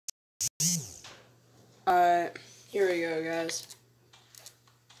Alright, here we go, guys.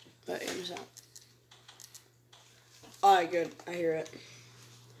 But aim's out. Alright, good. I hear it.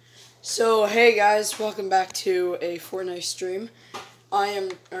 So, hey guys, welcome back to a Fortnite stream.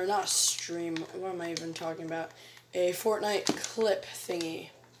 Or not stream, what am I even talking about? A Fortnite clip thingy.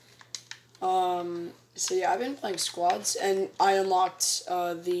 So yeah, I've been playing squads, and I unlocked,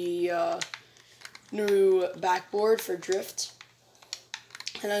 the, new backboard for Drift.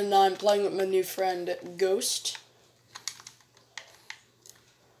 And then I'm playing with my new friend, Ghost.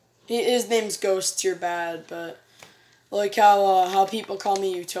 His name's Ghost, you're bad, but like how people call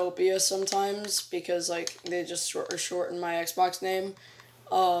me Utopia sometimes, because, like, they just shorten my Xbox name.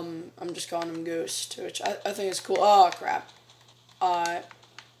 I'm just calling him Ghost, which I think is cool. Oh, crap.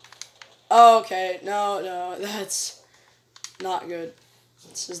 Okay, no, that's not good.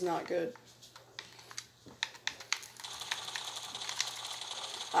 This is not good.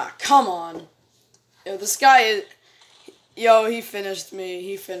 Ah, come on. Yo, this guy is... Yo, he finished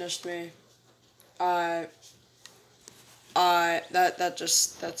me. That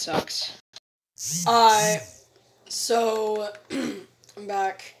sucks. So, I'm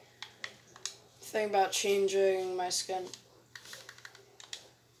back. Thinking about changing my skin.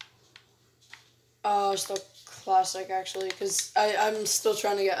 Still classic, actually, because I'm still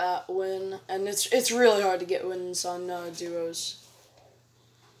trying to get a win, and it's really hard to get wins on, duos.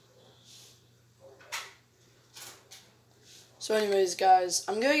 So anyways, guys,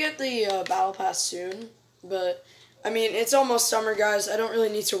 I'm gonna get the, Battle Pass soon, but, I mean, it's almost summer, guys. I don't really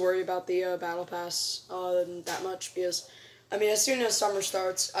need to worry about the, Battle Pass, that much, because, I mean, as soon as summer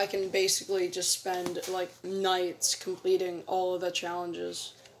starts, I can basically just spend, like, nights completing all of the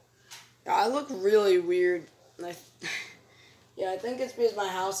challenges. Yeah, I look really weird. Yeah, I think it's because my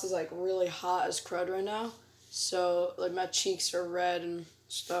house is, like, really hot as crud right now, so, like, my cheeks are red and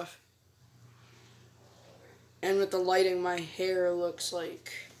stuff. And with the lighting, my hair looks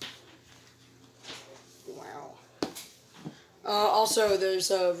like... Wow. Also, there's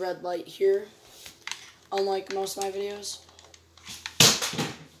a red light here, unlike most of my videos.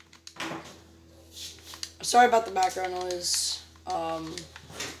 Sorry about the background noise.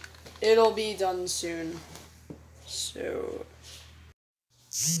 It'll be done soon. So...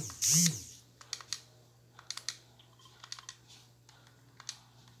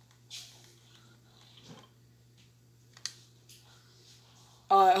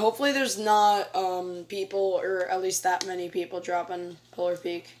 hopefully there's not, people, or at least that many people dropping Polar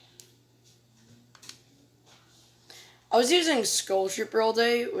Peak. I was using Skull Trooper all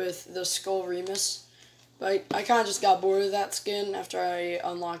day with the Skull Remus, but I kind of just got bored of that skin after I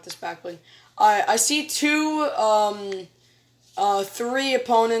unlocked this backbling. I see three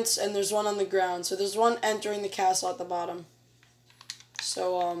opponents, and there's one on the ground, so there's one entering the castle at the bottom.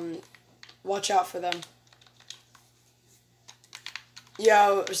 So, watch out for them.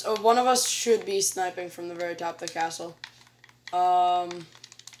 Yeah, so one of us should be sniping from the very top of the castle. Yo,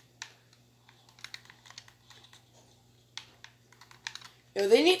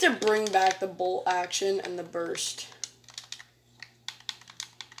 they need to bring back the bolt action and the burst.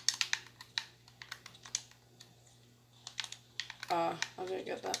 I was gonna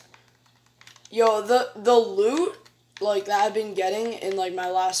get that. Yo, the loot, like, that I've been getting in, like, my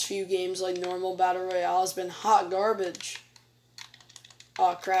last few games, like, normal Battle Royale, has been hot garbage.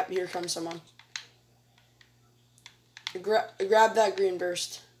 Oh, crap, here comes someone. Grab that green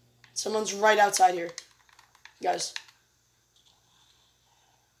burst. Someone's right outside here. Guys.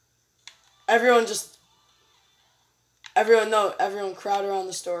 Everyone crowd around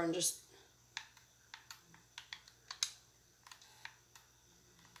the store and just...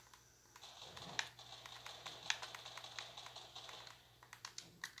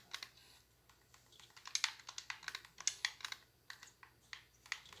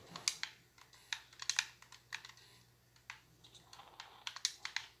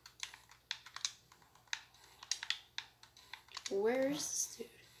 Where is this dude?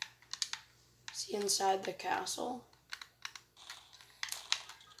 Is he inside the castle?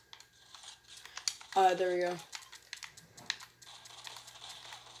 There we go.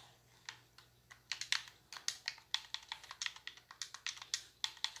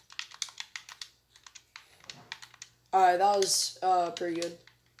 Alright, that was, pretty good.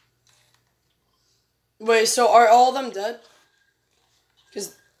 Wait, so are all of them dead?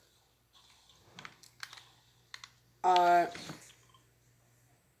 Because...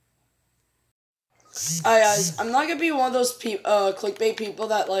 guys, I'm not gonna be one of those clickbait people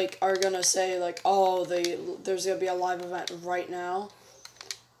that, like, are gonna say, like, oh, there's gonna be a live event right now.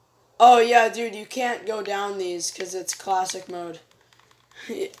 Oh, yeah, dude, you can't go down these, because it's classic mode.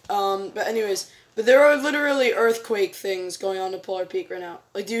 But anyways, but there are literally earthquake things going on to Polar Peak right now.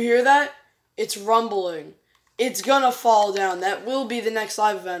 Like, do you hear that? It's rumbling. It's gonna fall down. That will be the next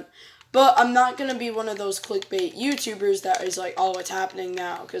live event. But I'm not gonna be one of those clickbait YouTubers that is like, oh, it's happening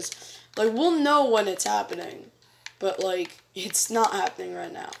now. Because, like, we'll know when it's happening. But, like, it's not happening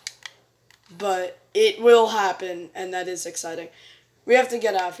right now. But it will happen, and that is exciting. We have to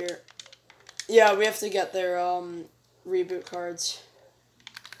get out of here. Yeah, we have to get their, reboot cards.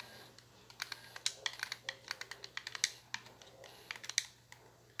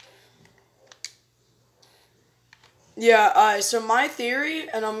 Yeah, so my theory,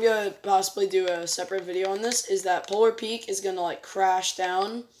 and I'm gonna possibly do a separate video on this, is that Polar Peak is gonna, like, crash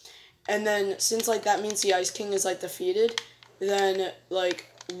down, and then, since, like, that means the Ice King is, like, defeated, then, like,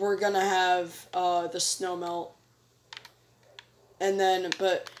 we're gonna have, the snow melt, and then,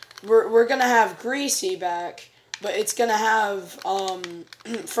 but, we're gonna have Greasy back, but it's gonna have,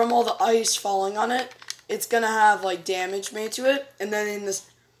 from all the ice falling on it, it's gonna have, like, damage made to it, and then in this,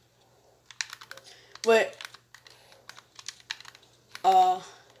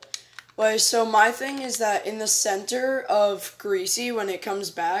 so my thing is that in the center of Greasy, when it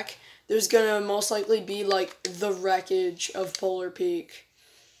comes back, there's gonna most likely be, like, the wreckage of Polar Peak.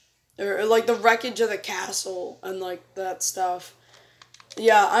 Or like, the wreckage of the castle, and, like, that stuff.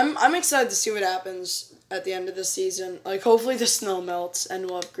 Yeah, I'm excited to see what happens at the end of the season. Like, hopefully the snow melts, and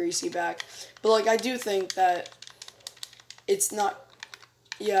we'll have Greasy back. But, like, I do think that it's not,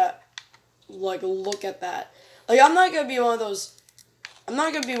 yeah, like, look at that. Like, I'm not gonna be one of those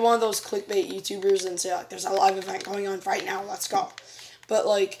clickbait YouTubers and say, like, there's a live event going on right now, let's go. But,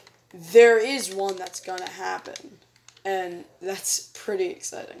 like, there is one that's gonna happen. And that's pretty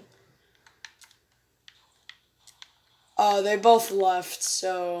exciting. They both left,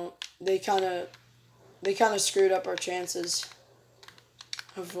 so they kind of screwed up our chances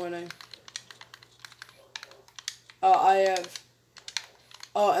of winning. And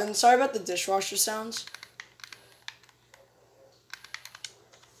sorry about the dishwasher sounds.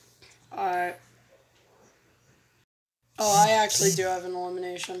 Alright. Oh, I actually do have an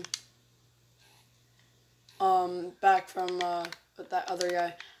elimination. Back from, that other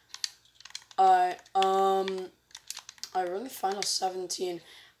guy. I really final 17.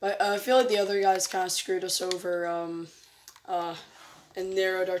 But, I feel like the other guys kind of screwed us over, and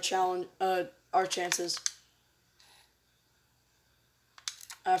narrowed our chances.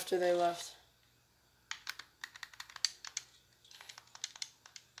 After they left.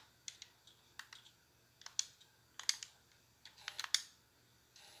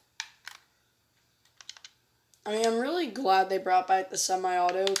 I mean, I'm really glad they brought back the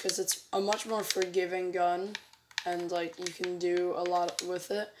semi-auto, because it's a much more forgiving gun, and, like, you can do a lot with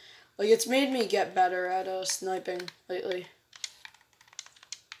it. Like, it's made me get better at, sniping lately.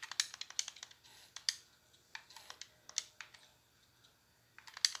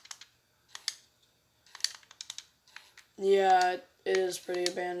 Yeah, it is pretty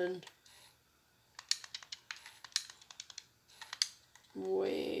abandoned.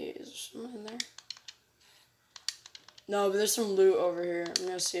 Wait, is there someone in there? No, but there's some loot over here. I'm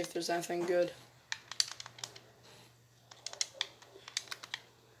gonna see if there's anything good.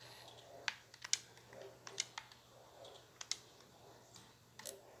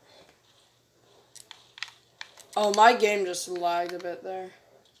 Oh, my game just lagged a bit there.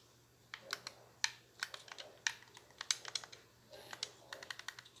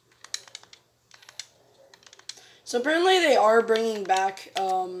 So apparently they are bringing back,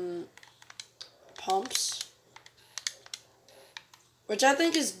 pumps. Which I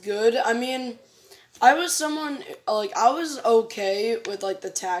think is good. I mean, I was someone, like, I was okay with, like, the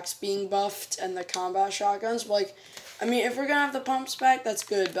tax being buffed and the combat shotguns. But, like, I mean, if we're gonna have the pumps back, that's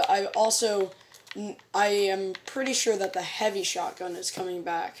good. But I am pretty sure that the heavy shotgun is coming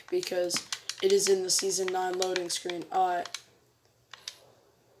back, because it is in the Season 9 loading screen. Alright.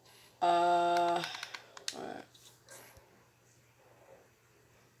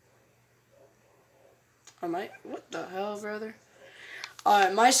 What the hell, brother?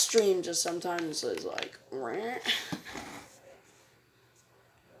 My stream just sometimes is like, Alright,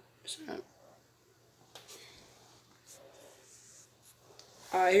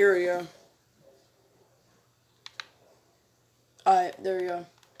 here we go. Alright, there we go. I'm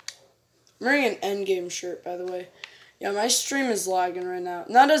wearing an endgame shirt, by the way. Yeah, my stream is lagging right now.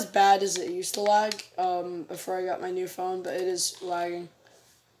 Not as bad as it used to lag, before I got my new phone, but it is lagging.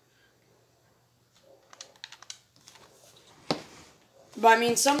 But I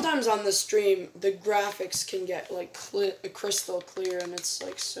mean, sometimes on the stream, the graphics can get, like, crystal clear, and it's,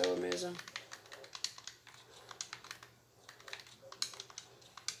 like, so amazing.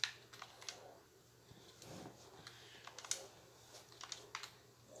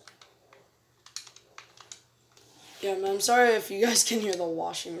 Yeah, man, I'm sorry if you guys can hear the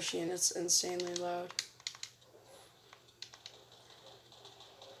washing machine. It's insanely loud.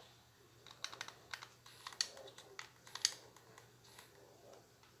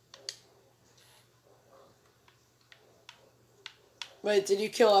 Wait, did you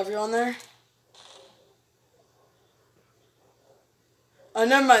kill everyone there? Oh,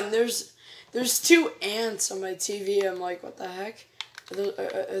 never mind. There's 2 ants on my TV. I'm like, what the heck?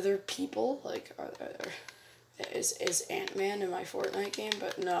 Are there people? Like, is Ant-Man in my Fortnite game?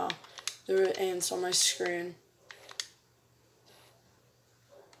 But no, there are ants on my screen.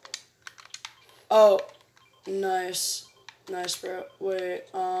 Oh, nice, nice, bro. Wait,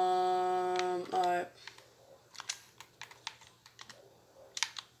 alright.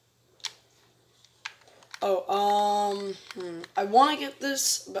 Oh, I want to get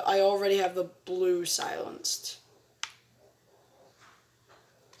this, but I already have the blue silenced.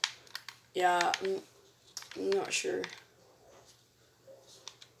 Yeah, I'm not sure.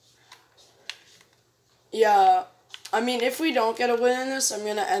 Yeah, I mean, if we don't get a win in this, I'm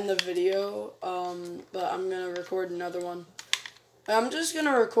gonna end the video, but I'm gonna record another one. I'm just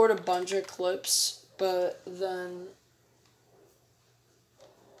gonna record a bunch of clips, but then...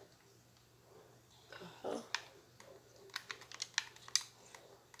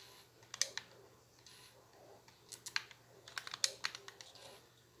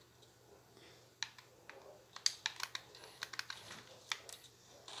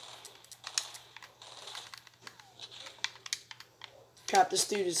 Crap, this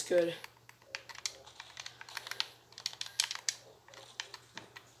dude is good.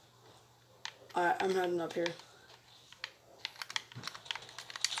 Alright, I'm heading up here.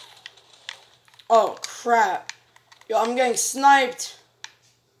 Oh, crap. Yo, I'm getting sniped.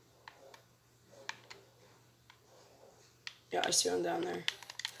 Yeah, I see him down there.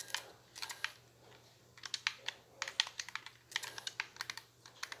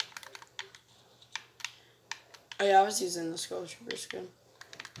 Oh yeah, I was using the Skull Trooper skin.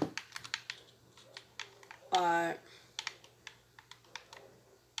 Alright.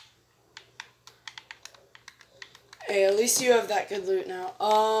 Hey, at least you have that good loot now.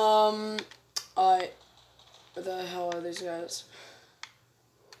 Alright. Where the hell are these guys?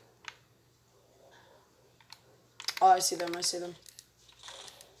 Oh, I see them, I see them.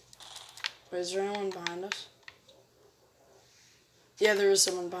 Wait, is there anyone behind us? Yeah, there is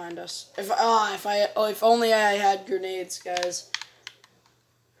someone behind us. If only I had grenades, guys.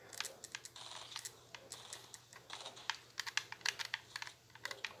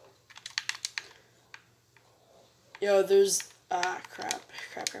 Yo, there's crap.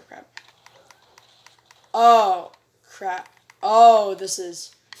 Oh, crap. Oh, this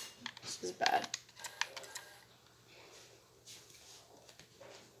is bad.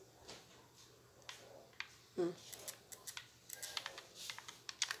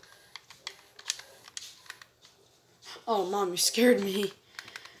 Oh, Mom, you scared me.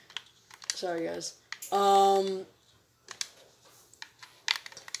 Sorry, guys.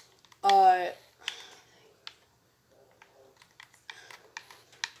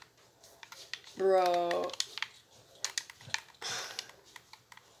 Bro.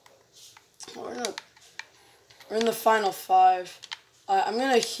 We're in the final 5. I'm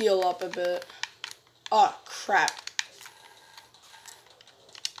gonna heal up a bit. Oh, crap.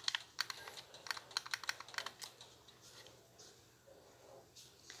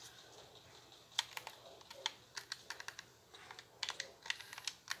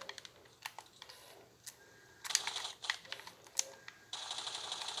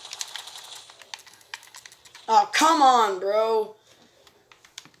 Oh, come on, bro.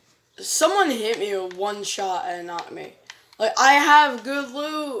 Someone hit me with 1 shot and knocked me. Like, I have good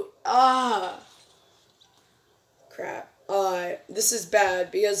loot. Crap. This is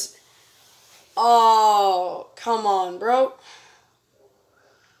bad because... Oh, come on, bro.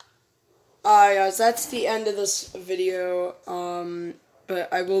 Alright, guys, that's the end of this video.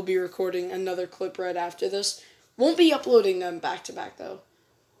 But I will be recording another clip right after this. Won't be uploading them back to back, though.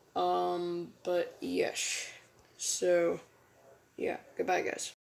 But yes. So, yeah. Goodbye, guys.